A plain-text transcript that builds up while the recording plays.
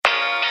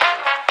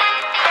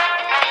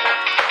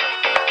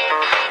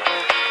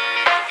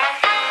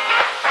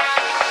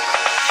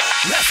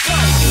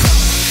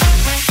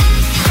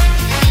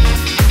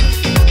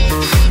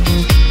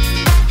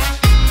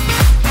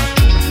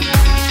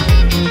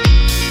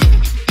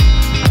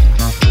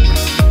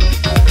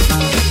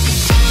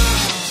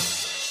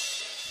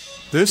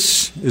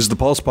This is the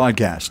Pulse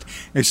Podcast,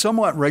 a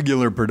somewhat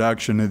regular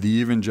production of the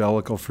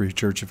Evangelical Free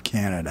Church of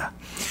Canada.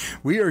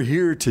 We are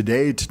here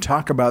today to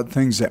talk about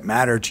things that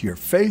matter to your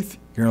faith,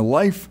 your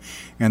life,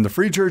 and the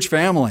Free Church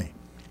family.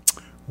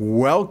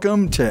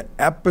 Welcome to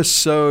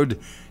episode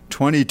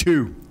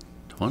 22.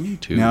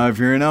 22? Now, if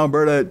you're in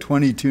Alberta,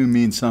 22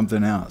 means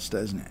something else,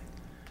 doesn't it?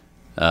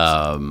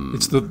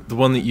 It's the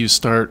one that you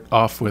start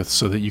off with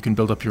so that you can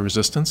build up your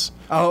resistance.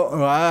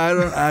 Oh,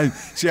 I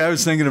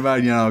was thinking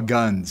about,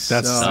 guns.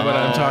 That's what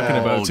I'm talking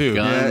about, too.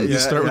 You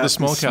start with a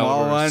small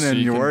caliber. Small one, so and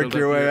you work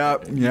your way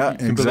up. Yeah,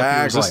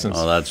 exactly.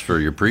 Oh, that's for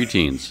your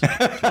preteens.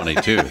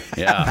 22,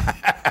 yeah.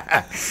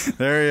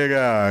 There you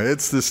go.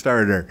 It's the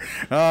starter.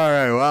 All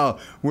right, well,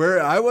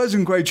 I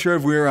wasn't quite sure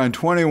if we were on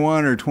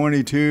 21 or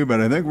 22,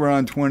 but I think we're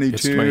on 22.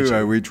 It's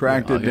 22. We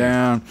tracked it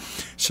down.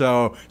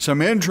 So, some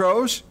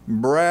intros.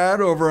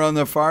 Brad over on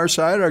the far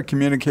side, our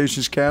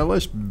communications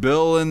catalyst.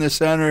 Bill in the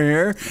center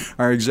here,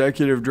 our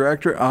executive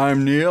director.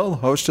 I'm Neil,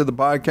 host of the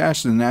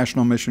podcast and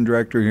national mission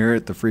director here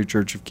at the Free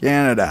Church of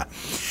Canada.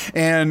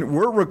 And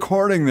we're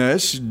recording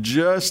this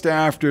just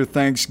after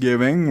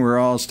Thanksgiving. We're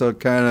all still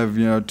kind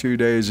of, 2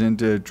 days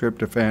into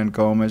tryptophan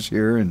comas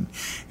here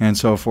and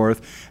so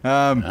forth.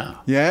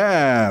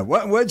 Yeah.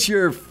 What's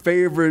your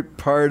favorite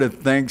part of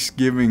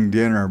Thanksgiving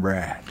dinner,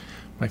 Brad?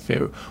 My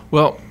favorite?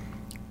 Well,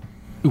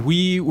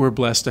 we were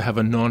blessed to have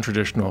a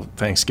non-traditional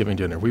Thanksgiving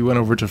dinner. We went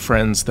over to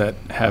friends that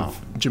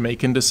have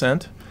Jamaican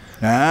descent.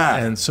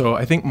 And so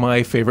I think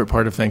my favorite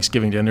part of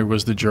Thanksgiving dinner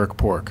was the jerk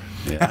pork.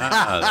 Yeah,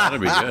 that'd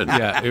be good.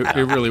 Yeah,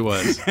 it really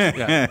was.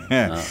 Yeah.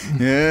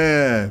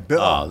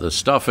 Bill. The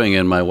stuffing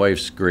in my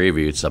wife's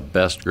gravy, it's the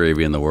best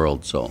gravy in the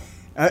world, so...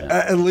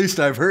 At least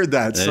I've heard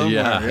that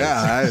somewhere.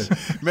 I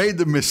made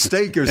the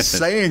mistake of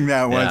saying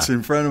that once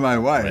in front of my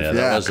wife. Yeah,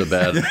 that was a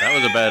bad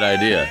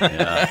idea.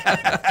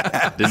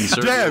 Yeah. Didn't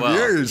serve Damn, well.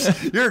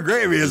 your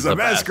gravy is the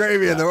best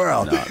gravy in the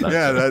world.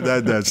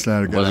 No, that's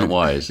not a good wasn't idea.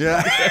 wise.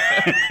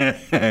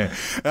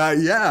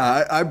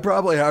 Yeah. I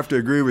probably have to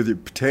agree with you.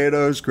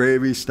 Potatoes,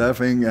 gravy,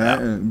 stuffing,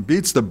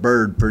 beats the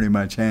bird pretty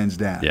much hands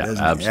down. Yeah,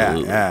 doesn't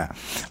absolutely. It? Yeah.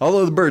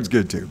 Although the bird's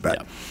good too.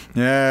 But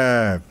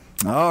yeah.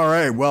 All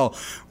right. Well,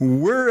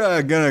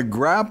 we're going to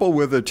grapple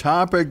with a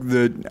topic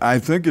that I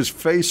think is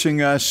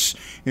facing us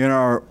in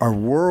our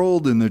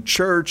world, in the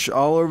church,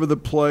 all over the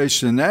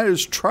place, and that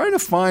is trying to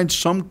find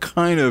some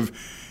kind of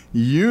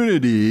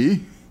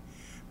unity,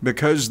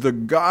 because the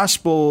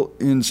gospel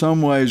in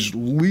some ways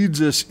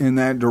leads us in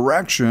that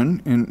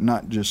direction, in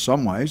not just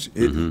some ways.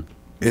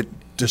 It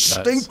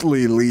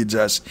distinctly leads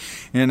us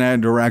in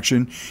that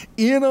direction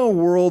in a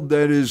world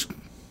that is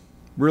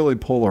really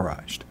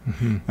polarized.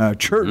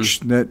 Church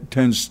that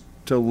tends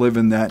to live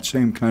in that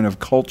same kind of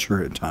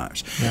culture at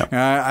times. Yep.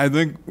 I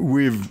think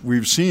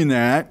we've seen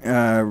that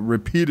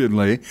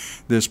repeatedly,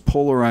 this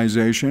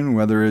polarization,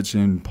 whether it's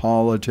in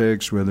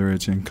politics, whether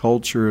it's in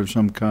culture of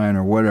some kind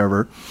or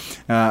whatever.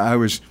 I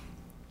was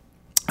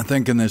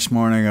thinking this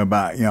morning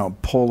about,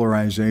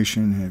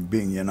 polarization and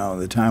being,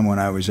 the time when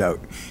I was out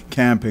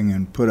camping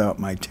and put out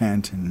my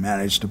tent and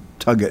managed to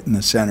tug it in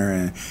the center,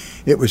 and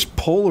it was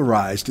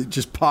polarized. It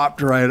just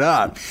popped right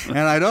up. And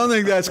I don't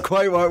think that's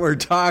quite what we're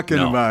talking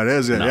about,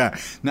 is it? No. Yeah.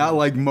 Not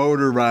like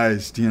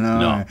motorized,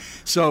 No.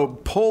 So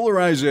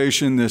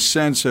polarization, the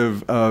sense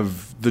of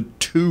the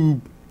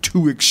two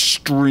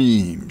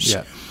extremes.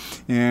 Yeah.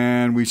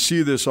 And we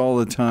see this all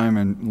the time,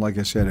 and like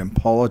I said, in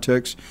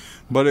politics,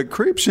 but it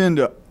creeps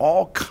into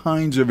all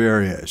kinds of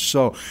areas.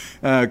 So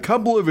a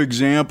couple of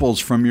examples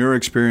from your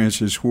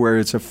experiences where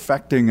it's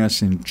affecting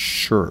us in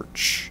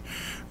church,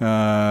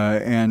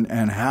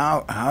 and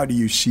how do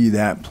you see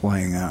that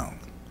playing out?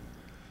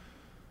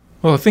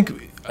 Well, I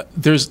think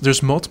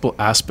there's multiple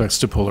aspects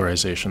to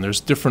polarization.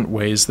 There's different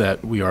ways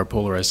that we are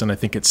polarized, and I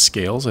think it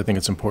scales. I think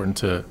it's important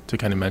to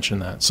kind of mention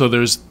that. So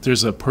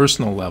there's a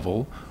personal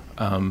level,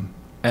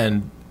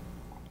 and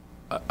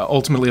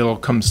ultimately it all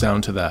comes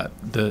down to that,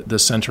 the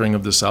centering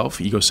of the self,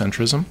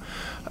 egocentrism.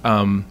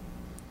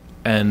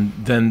 And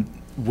then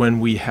when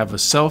we have a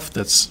self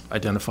that's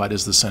identified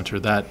as the center,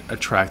 that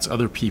attracts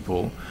other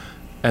people,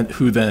 and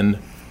who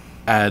then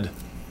add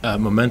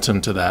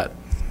momentum to that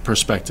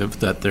perspective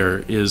that there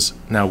is,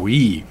 now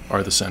we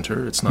are the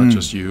center. It's not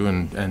just you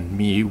and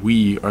me.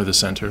 We are the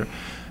center.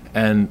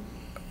 And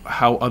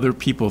how other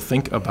people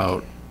think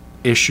about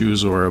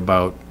issues or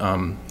about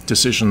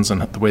decisions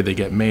and the way they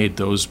get made,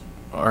 those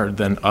are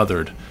then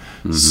othered.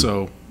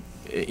 So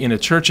in a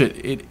church,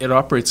 it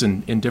operates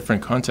in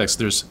different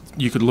contexts.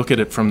 You could look at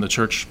it from the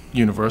church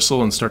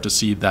universal and start to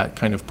see that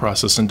kind of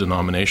process in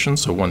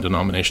denominations. So one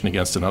denomination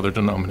against another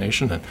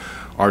denomination, and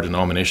our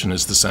denomination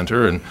is the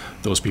center, and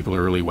those people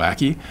are really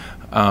wacky.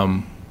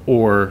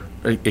 Or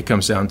it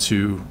comes down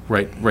to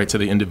right to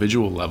the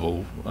individual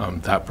level.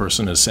 That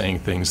person is saying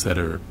things that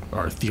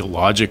are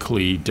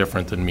theologically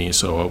different than me,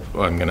 so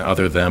I'm going to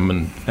other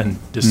them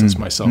and distance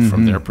myself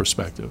from their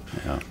perspective.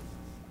 Yeah.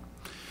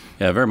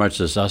 Yeah, very much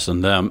this us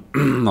and them.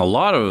 A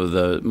lot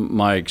of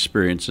my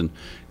experience, and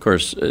of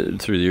course, through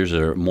the years,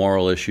 there are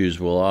moral issues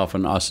will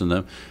often us and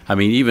them. I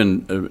mean,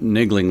 even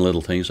niggling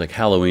little things like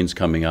Halloween's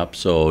coming up,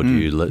 so do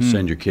you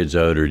send your kids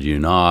out or do you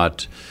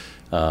not?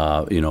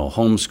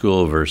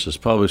 Homeschool versus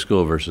public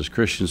school versus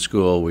Christian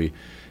school. We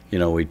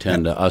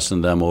tend to us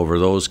and them over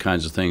those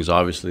kinds of things.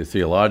 Obviously,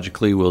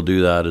 theologically, we'll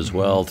do that as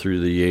well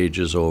through the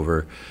ages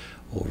over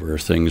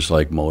things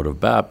like mode of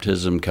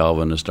baptism,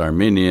 Calvinist,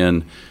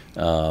 Arminian,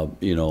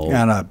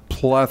 and a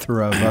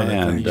plethora of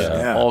other things.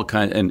 All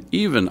kinds, and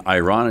even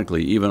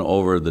ironically, even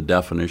over the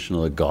definition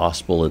of the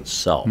gospel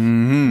itself.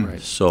 Right.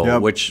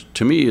 So, which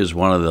to me is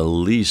one of the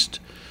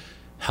least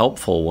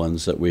helpful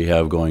ones that we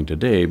have going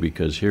today,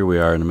 because here we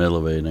are in the middle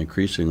of an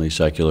increasingly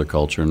secular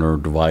culture, and we're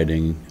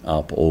dividing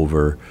up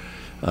over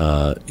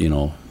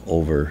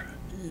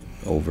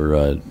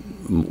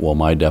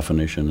my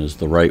definition is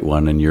the right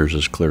one and yours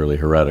is clearly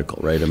heretical,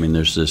 right? I mean,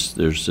 there's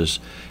this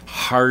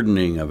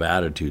hardening of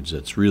attitudes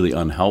that's really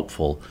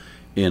unhelpful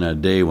in a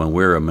day when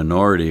we're a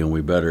minority, and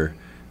we better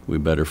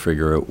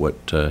figure out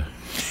what or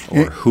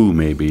who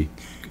maybe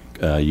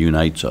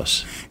unites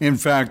us. In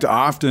fact,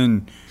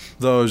 often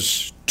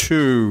those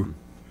two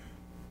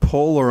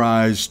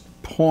polarized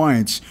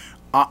points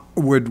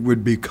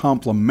would be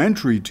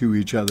complementary to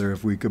each other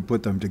if we could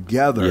put them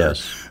together.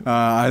 Yes.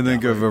 I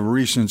think of a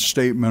recent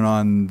statement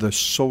on the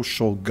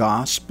social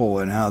gospel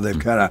and how they've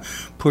kind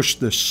of pushed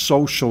the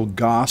social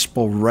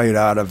gospel right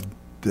out of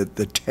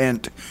the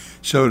tent,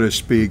 so to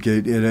speak.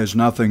 It has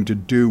nothing to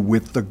do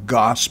with the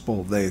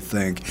gospel, they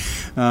think.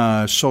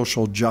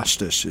 Social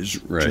justice is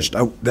just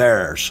out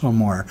there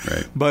somewhere.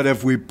 Right. But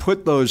if we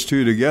put those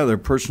two together,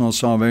 personal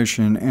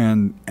salvation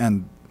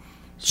and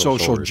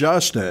social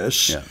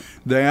justice,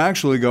 they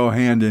actually go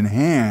hand in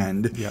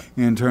hand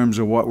in terms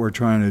of what we're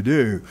trying to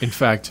do. In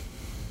fact,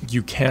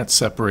 you can't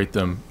separate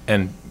them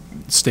and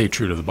stay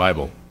true to the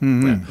Bible.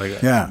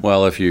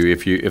 Well, if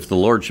the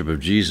lordship of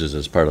Jesus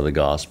is part of the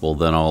gospel,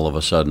 then all of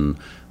a sudden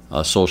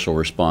social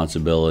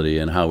responsibility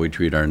and how we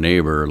treat our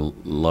neighbor,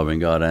 loving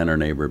God and our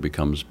neighbor,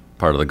 becomes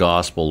part of the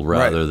gospel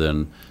rather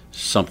than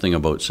something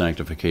about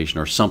sanctification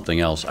or something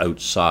else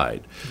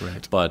outside.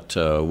 Right. But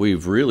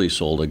we've really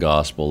sold a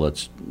gospel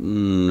that's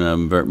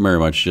very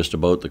much just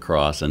about the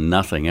cross and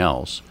nothing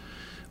else.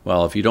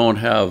 Well, if you don't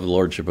have the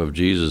lordship of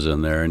Jesus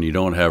in there, and you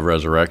don't have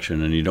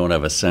resurrection, and you don't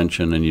have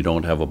ascension, and you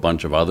don't have a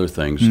bunch of other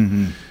things, it's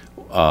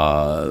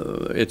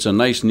a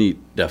nice, neat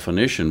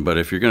definition. But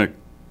if you're going to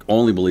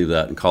only believe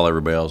that and call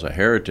everybody else a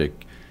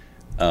heretic,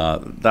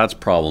 that's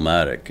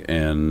problematic.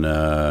 And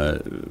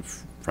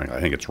frankly, I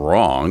think it's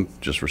wrong,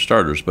 just for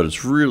starters, but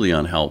it's really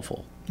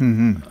unhelpful.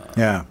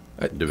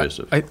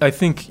 Divisive. I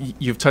think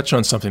you've touched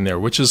on something there,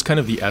 which is kind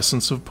of the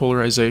essence of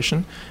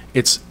polarization.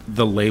 It's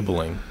the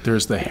labeling.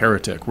 There's the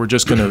heretic. We're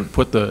just going to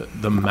put the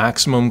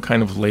maximum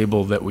kind of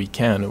label that we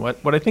can.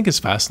 What I think is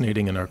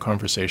fascinating in our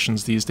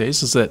conversations these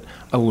days is that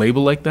a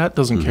label like that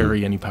doesn't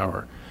carry any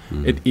power.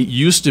 It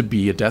used to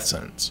be a death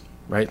sentence.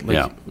 Right?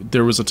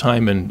 There was a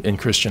time in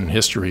Christian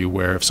history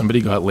where if somebody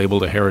got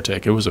labeled a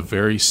heretic, it was a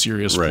very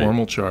serious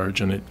formal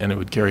charge, and it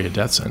would carry a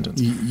death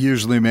sentence.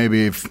 Usually,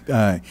 maybe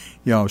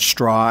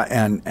straw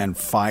and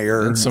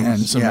fire and some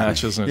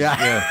matches and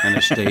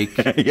a stake,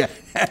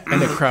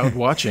 and a crowd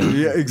watching.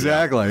 Yeah,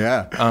 exactly.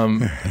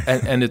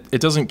 And it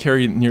doesn't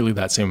carry nearly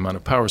that same amount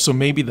of power. So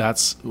maybe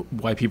that's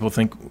why people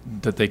think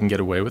that they can get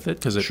away with it,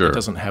 because it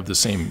doesn't have the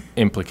same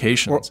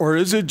implications. Or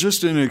is it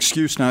just an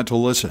excuse not to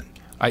listen?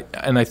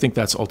 I think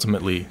that's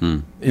ultimately,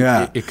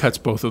 it cuts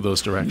both of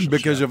those directions.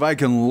 Because if I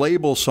can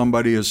label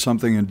somebody as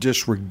something and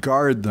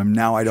disregard them,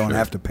 now I don't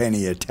have to pay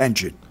any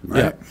attention,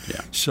 right?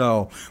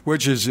 So,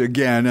 which is,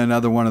 again,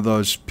 another one of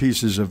those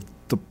pieces of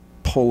the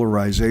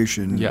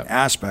polarization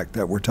aspect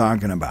that we're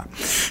talking about.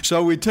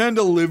 So we tend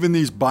to live in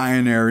these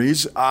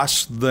binaries,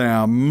 us,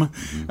 them,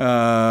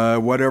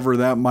 whatever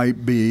that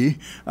might be.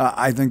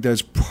 I think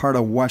that's part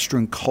of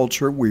Western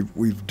culture.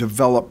 We've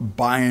developed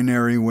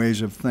binary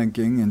ways of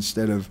thinking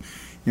instead of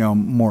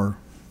more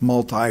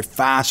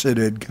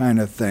multifaceted kind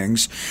of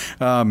things.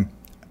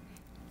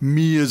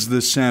 Me is the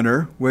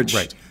center, which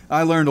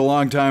I learned a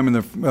long time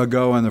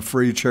ago in the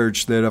Free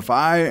Church that if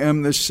I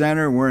am the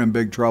center, we're in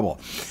big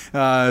trouble.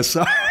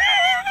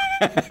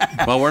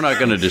 Well, we're not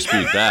going to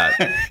dispute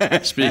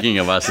that. Speaking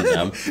of us and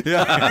them.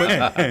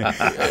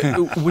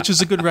 Which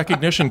is a good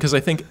recognition, because I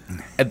think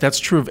that's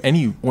true of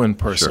any one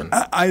person.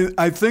 Sure.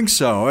 I think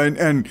so.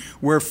 And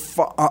we're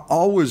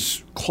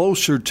always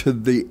closer to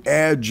the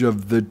edge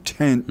of the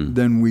tent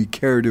than we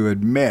care to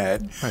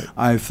admit,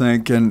 I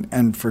think.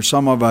 And for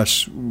some of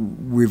us,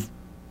 we've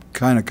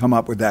kind of come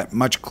up with that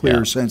much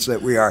clearer sense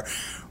that we are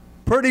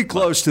pretty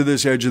close to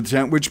this edge of the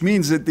tent, which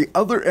means that the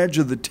other edge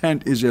of the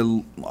tent is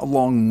a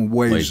long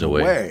ways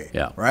away.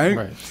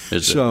 Right?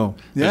 It's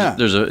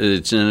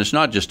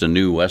not just a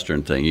new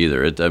Western thing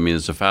either.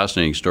 It's a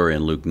fascinating story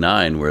in Luke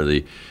 9 where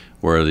the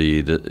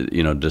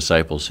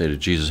disciples say to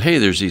Jesus, "Hey,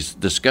 there's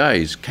this guy.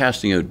 He's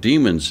casting out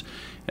demons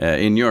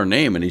in your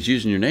name, and he's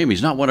using your name.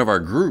 He's not one of our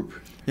group."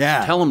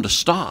 Yeah. Tell them to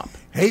stop.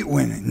 Hate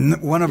when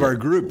one of our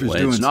group is Well,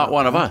 doing it's not something.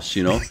 one of us,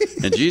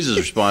 And Jesus'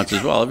 response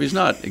is, well, if he's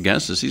not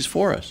against us, he's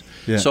for us.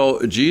 Yeah.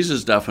 So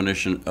Jesus'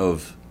 definition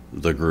of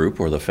the group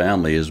or the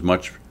family is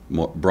much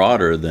more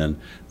broader than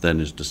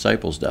his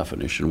disciples'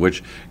 definition,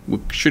 which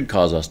should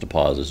cause us to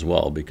pause as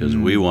well, because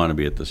we want to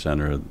be at the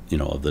center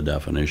of the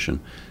definition.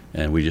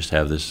 And we just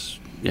have this,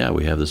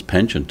 we have this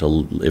penchant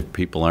to, if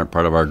people aren't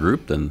part of our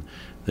group, then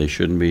they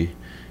shouldn't be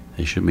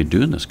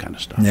doing this kind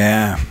of stuff.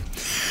 Yeah.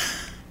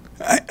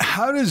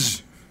 How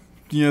does,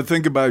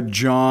 think about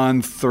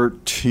John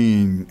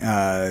 13,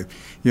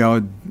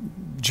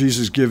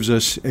 Jesus gives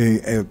us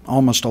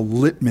almost a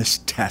litmus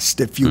test,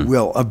 if you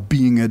will, of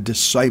being a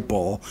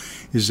disciple,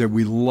 is that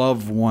we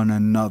love one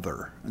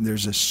another. And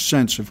there's a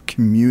sense of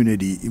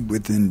community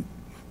within,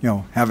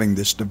 having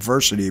this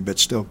diversity, but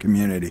still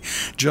community.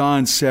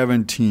 John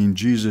 17,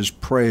 Jesus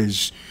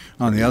prays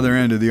on the other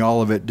end of the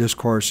Olivet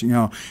Discourse.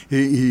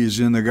 He's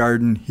in the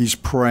garden. He's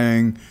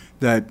praying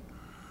that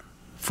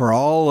for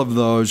all of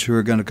those who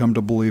are going to come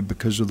to believe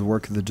because of the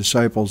work of the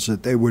disciples,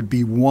 that they would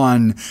be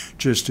one,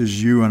 just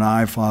as you and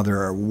I,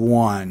 Father, are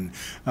one.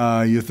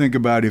 You think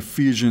about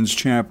Ephesians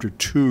chapter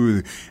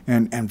 2,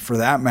 and for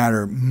that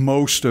matter,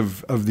 most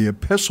of the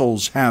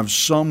epistles have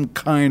some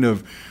kind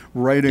of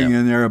writing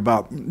in there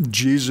about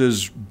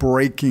Jesus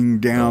breaking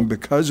down.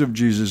 Because of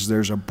Jesus,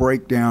 there's a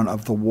breakdown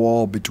of the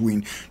wall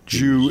between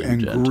Jew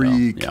and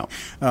Greek.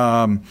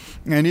 And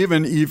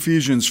even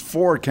Ephesians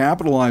 4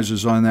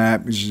 capitalizes on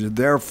that.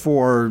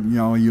 Therefore,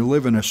 you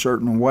live in a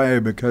certain way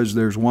because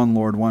there's one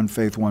Lord, one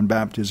faith, one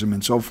baptism,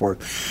 and so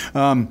forth.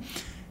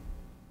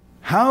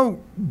 How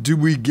do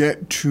we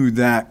get to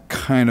that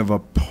kind of a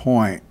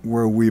point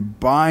where we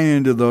buy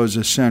into those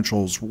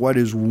essentials? What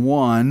is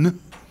one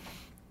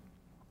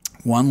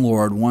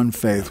Lord, one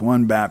faith,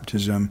 one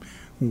baptism,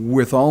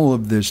 with all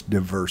of this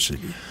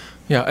diversity?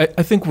 Yeah,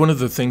 I think one of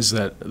the things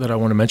that I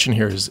want to mention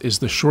here is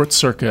the short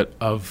circuit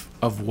of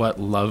what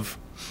love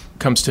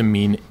comes to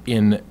mean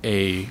in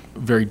a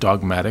very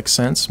dogmatic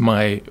sense.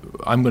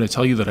 I'm going to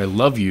tell you that I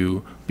love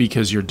you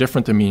because you're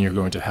different than me and you're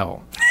going to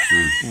hell.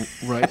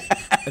 Right?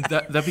 And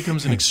that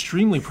becomes an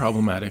extremely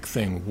problematic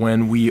thing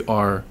when we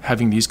are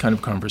having these kind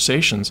of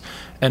conversations.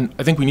 And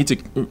I think we need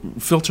to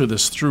filter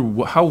this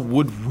through. How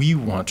would we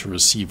want to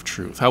receive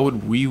truth? How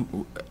would we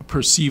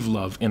perceive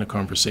love in a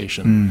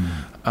conversation?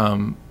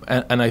 And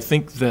I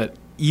think that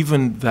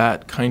even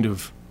that kind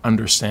of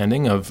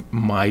understanding of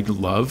my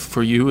love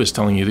for you is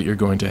telling you that you're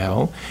going to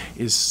hell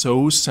is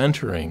so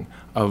centering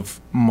of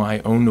my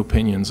own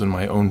opinions and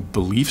my own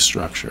belief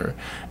structure,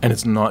 and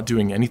it's not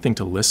doing anything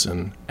to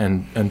listen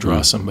and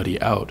draw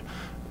somebody out.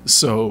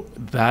 So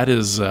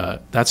that's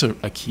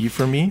a key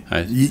for me.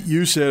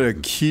 You said a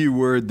key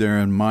word there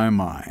in my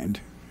mind: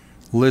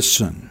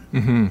 listen.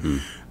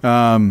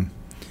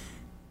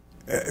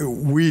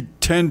 We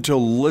tend to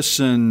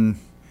listen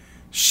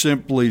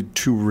simply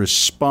to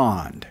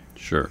respond.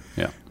 Sure,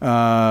 yeah.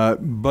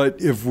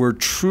 But if we're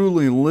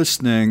truly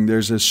listening,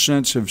 there's a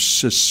sense of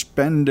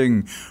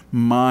suspending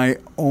my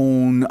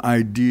own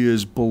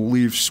ideas,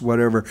 beliefs,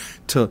 whatever,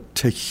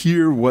 to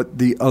hear what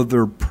the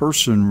other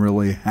person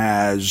really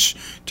has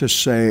to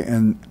say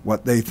and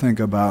what they think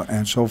about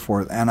and so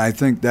forth. And I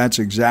think that's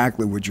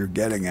exactly what you're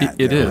getting at.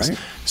 It is. Right?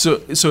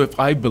 So if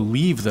I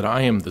believe that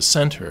I am the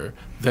center,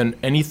 then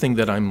anything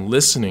that I'm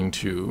listening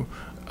to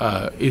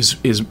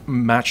is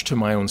matched to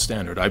my own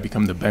standard. I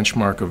become the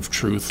benchmark of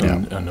truth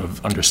and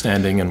of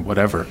understanding and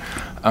whatever.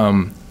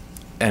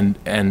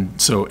 And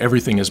so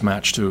everything is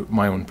matched to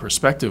my own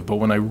perspective. But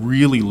when I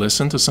really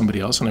listen to somebody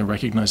else and I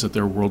recognize that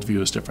their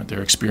worldview is different,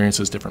 their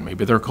experience is different,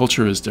 maybe their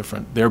culture is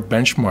different, their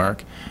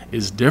benchmark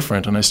is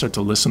different, and I start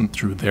to listen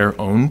through their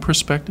own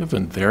perspective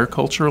and their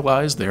cultural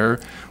eyes, their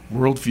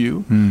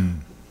worldview,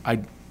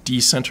 I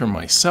decenter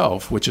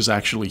myself, which is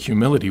actually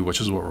humility,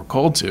 which is what we're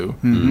called to,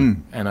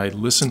 and I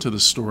listen to the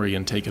story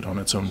and take it on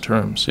its own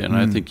terms. And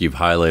I think you've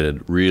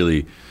highlighted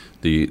really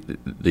the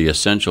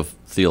essential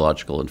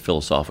theological and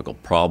philosophical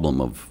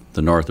problem of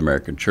the North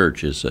American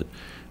church is that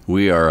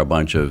we are a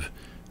bunch of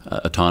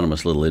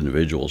autonomous little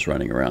individuals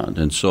running around,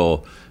 and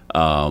so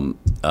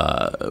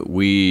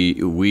we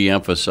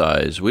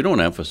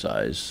don't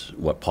emphasize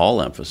what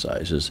Paul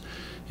emphasizes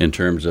in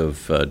terms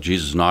of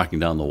Jesus knocking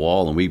down the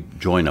wall, and we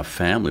join a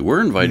family. We're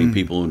inviting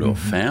people into a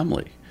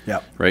family,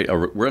 right?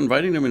 We're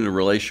inviting them into a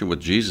relation with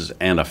Jesus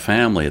and a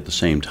family at the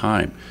same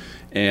time,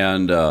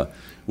 and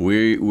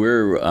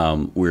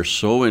we're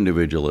so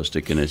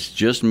individualistic, and it's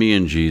just me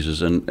and Jesus,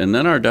 and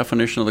then our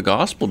definition of the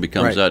gospel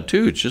becomes that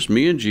too. It's just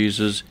me and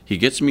Jesus. He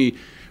gets me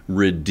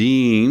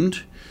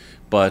redeemed,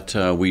 but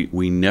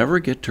we never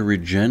get to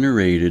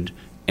regenerated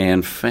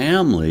and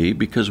family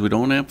because we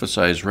don't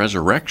emphasize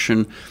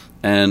resurrection.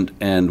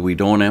 And we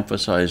don't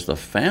emphasize the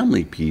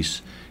family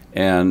piece,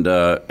 and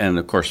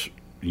of course,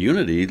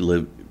 unity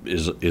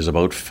is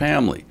about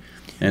family,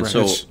 and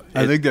so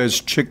I think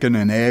that's chicken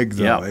and egg,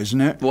 though,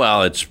 isn't it?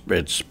 Well, it's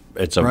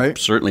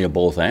certainly a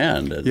both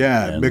and.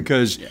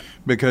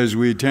 Because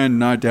we tend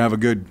not to have a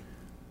good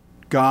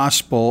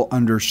gospel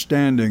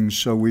understanding,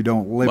 so we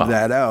don't live Well,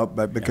 that out.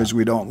 But because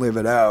we don't live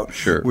it out,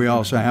 Sure. we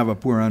also have a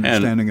poor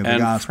understanding of the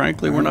gospel. And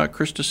frankly, we're not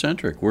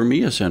Christocentric. We're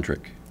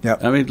me-centric.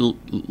 Yep. I mean,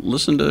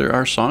 listen to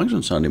our songs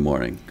on Sunday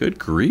morning. Good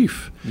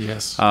grief.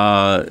 Yes.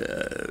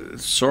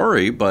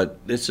 Sorry, but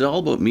it's all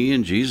about me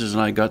and Jesus,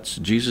 and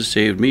Jesus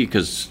saved me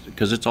because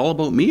it's all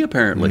about me,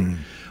 apparently.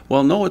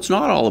 Well, no, it's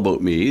not all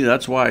about me.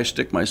 That's why I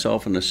stick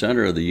myself in the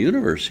center of the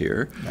universe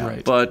here.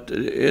 Right. But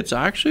it's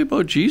actually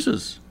about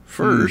Jesus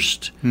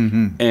first,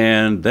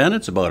 and then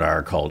it's about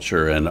our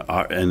culture and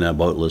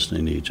about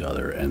listening to each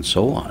other and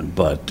so on.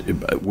 But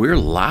we're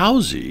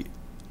lousy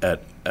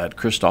at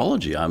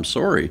Christology. I'm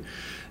sorry.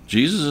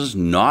 Jesus is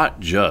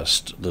not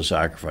just the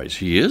sacrifice.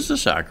 He is the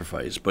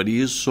sacrifice, but he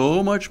is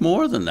so much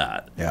more than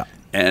that. Yeah.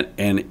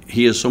 And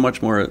he is so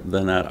much more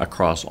than that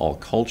across all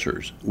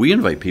cultures. We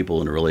invite people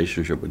in a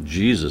relationship with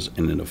Jesus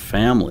and in a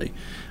family,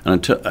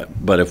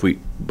 but at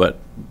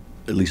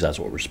least that's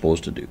what we're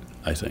supposed to do,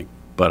 I think.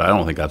 But I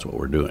don't think that's what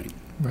we're doing.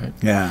 Right.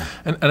 Yeah.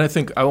 And I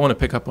think I want to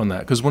pick up on that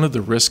because one of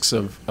the risks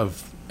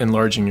of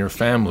enlarging your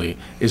family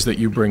is that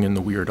you bring in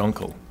the weird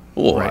uncle.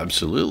 Oh, Right.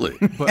 absolutely.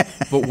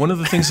 But one of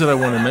the things that I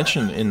want to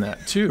mention in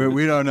that too. But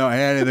we don't know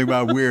anything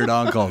about weird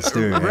uncles,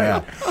 too.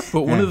 Yeah.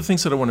 But one of the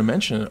things that I want to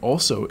mention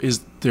also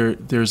is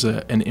there's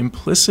an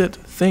implicit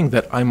thing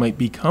that I might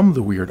become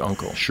the weird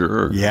uncle.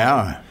 Sure.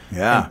 Yeah.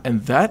 Yeah.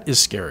 And that is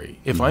scary.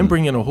 If I'm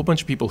bringing in a whole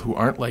bunch of people who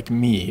aren't like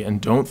me and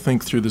don't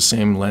think through the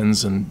same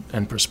lens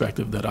and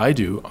perspective that I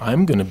do,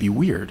 I'm going to be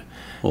weird.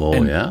 Oh,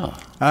 And- yeah.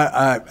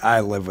 I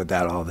live with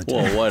that all the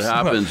time. Well, what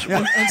happens?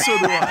 And so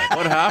do I.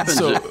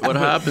 What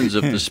happens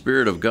if the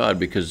Spirit of God?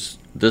 Because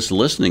this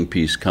listening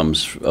piece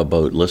comes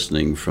about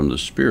listening from the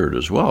Spirit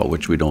as well,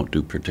 which we don't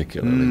do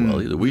particularly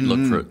well either. We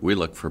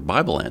look for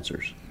Bible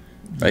answers,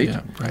 right?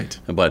 Yeah, right.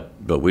 But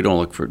we don't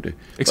look for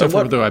Except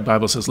but for the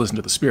Bible says, listen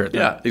to the Spirit.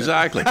 Yeah,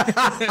 exactly.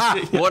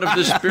 What if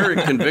the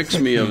Spirit convicts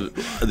me of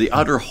the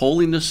utter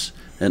holiness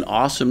and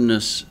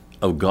awesomeness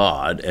of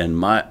God and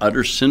my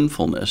utter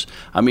sinfulness?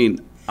 I mean,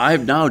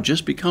 I've now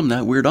just become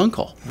that weird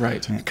uncle.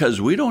 Right.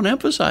 Because we don't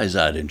emphasize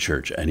that in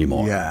church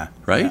anymore. Yeah.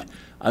 Right? Yeah.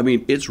 I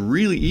mean, it's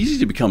really easy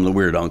to become the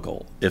weird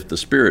uncle if the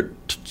Spirit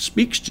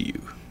speaks to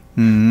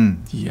you.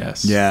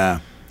 Yes.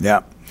 Yeah.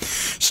 Yeah.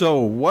 So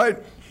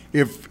what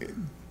if,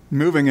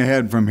 moving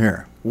ahead from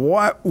here,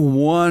 what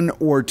one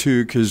or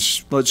two,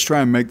 because let's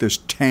try and make this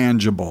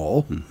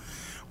tangible,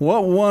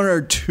 what one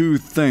or two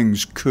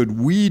things could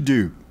we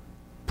do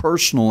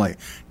personally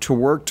to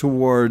work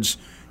towards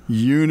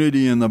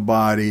unity in the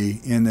body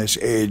in this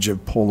age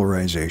of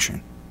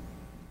polarization?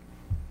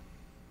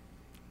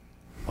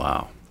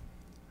 Wow.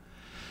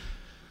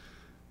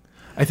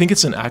 I think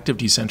it's an active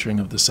decentering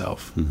of the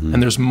self,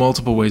 and there's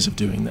multiple ways of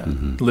doing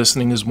that.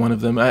 Listening is one of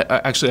them.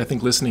 I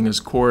think listening is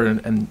core,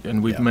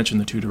 and we've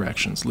mentioned the two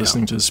directions: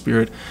 listening to the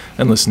Spirit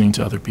and listening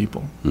to other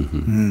people.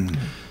 And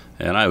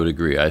I would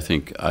agree. I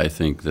think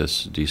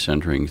this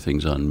decentering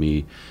things on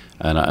me,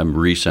 and I'm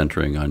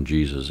recentering on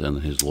Jesus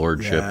and his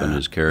lordship and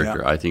his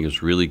character. I think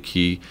it's really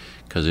key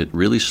because it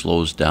really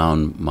slows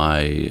down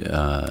my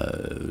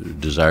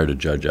desire to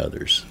judge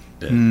others.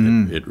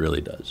 It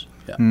really does.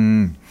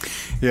 Yeah.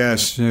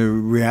 Yes,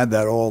 we had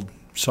that old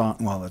song.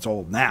 Well, it's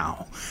old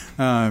now.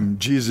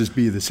 Jesus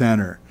be the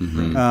center,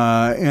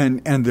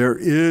 and there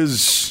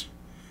is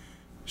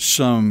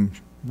some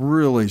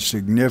really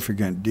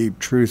significant, deep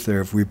truth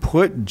there. If we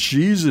put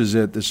Jesus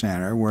at the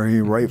center, where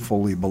he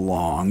rightfully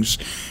belongs,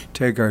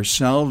 take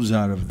ourselves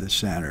out of the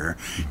center,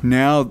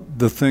 now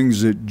the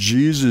things that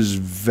Jesus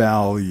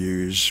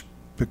values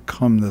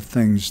become the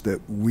things that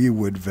we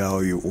would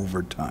value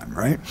over time,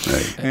 right?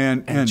 Right.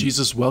 And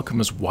Jesus' welcome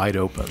is wide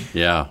open.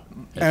 Yeah.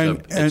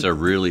 And It's a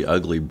really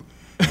ugly,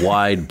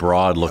 wide,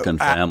 broad-looking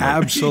family.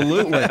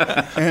 Absolutely.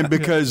 And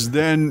because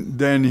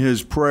then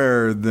his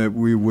prayer that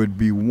we would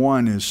be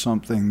one is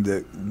something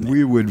that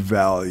we would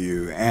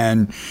value.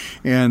 And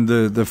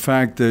the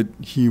fact that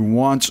he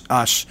wants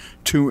us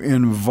to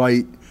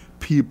invite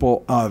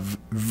people of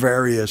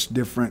various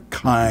different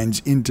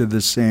kinds into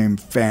the same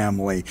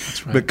family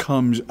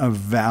becomes a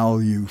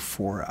value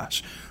for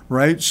us,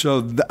 right?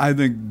 So I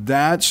think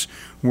that's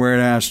where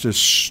it has to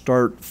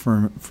start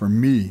for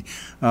me.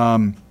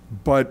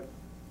 But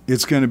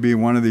it's going to be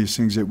one of these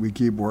things that we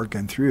keep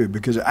working through,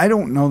 because I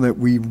don't know that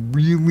we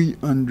really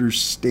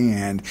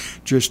understand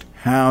just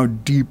how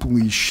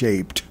deeply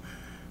shaped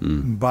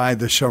by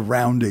the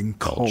surrounding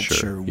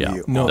culture we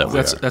are. No,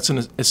 that's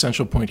an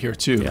essential point here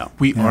too. Yeah.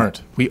 We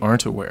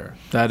aren't aware.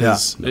 That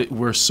is,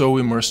 we're so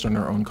immersed in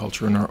our own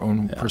culture and our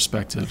own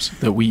perspectives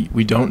that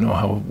we don't know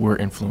how we're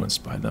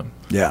influenced by them.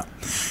 Yeah.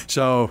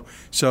 So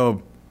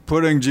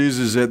putting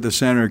Jesus at the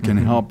center can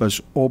help us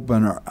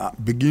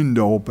begin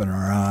to open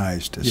our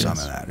eyes to some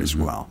of that as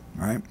well,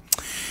 right?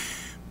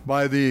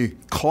 By the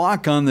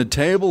clock on the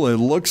table, it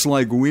looks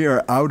like we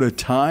are out of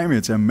time.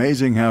 It's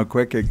amazing how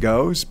quick it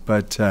goes.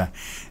 But,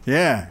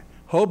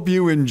 hope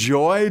you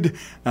enjoyed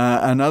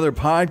another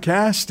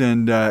podcast.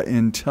 And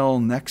until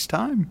next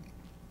time,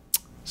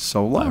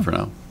 so long. Bye for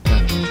now.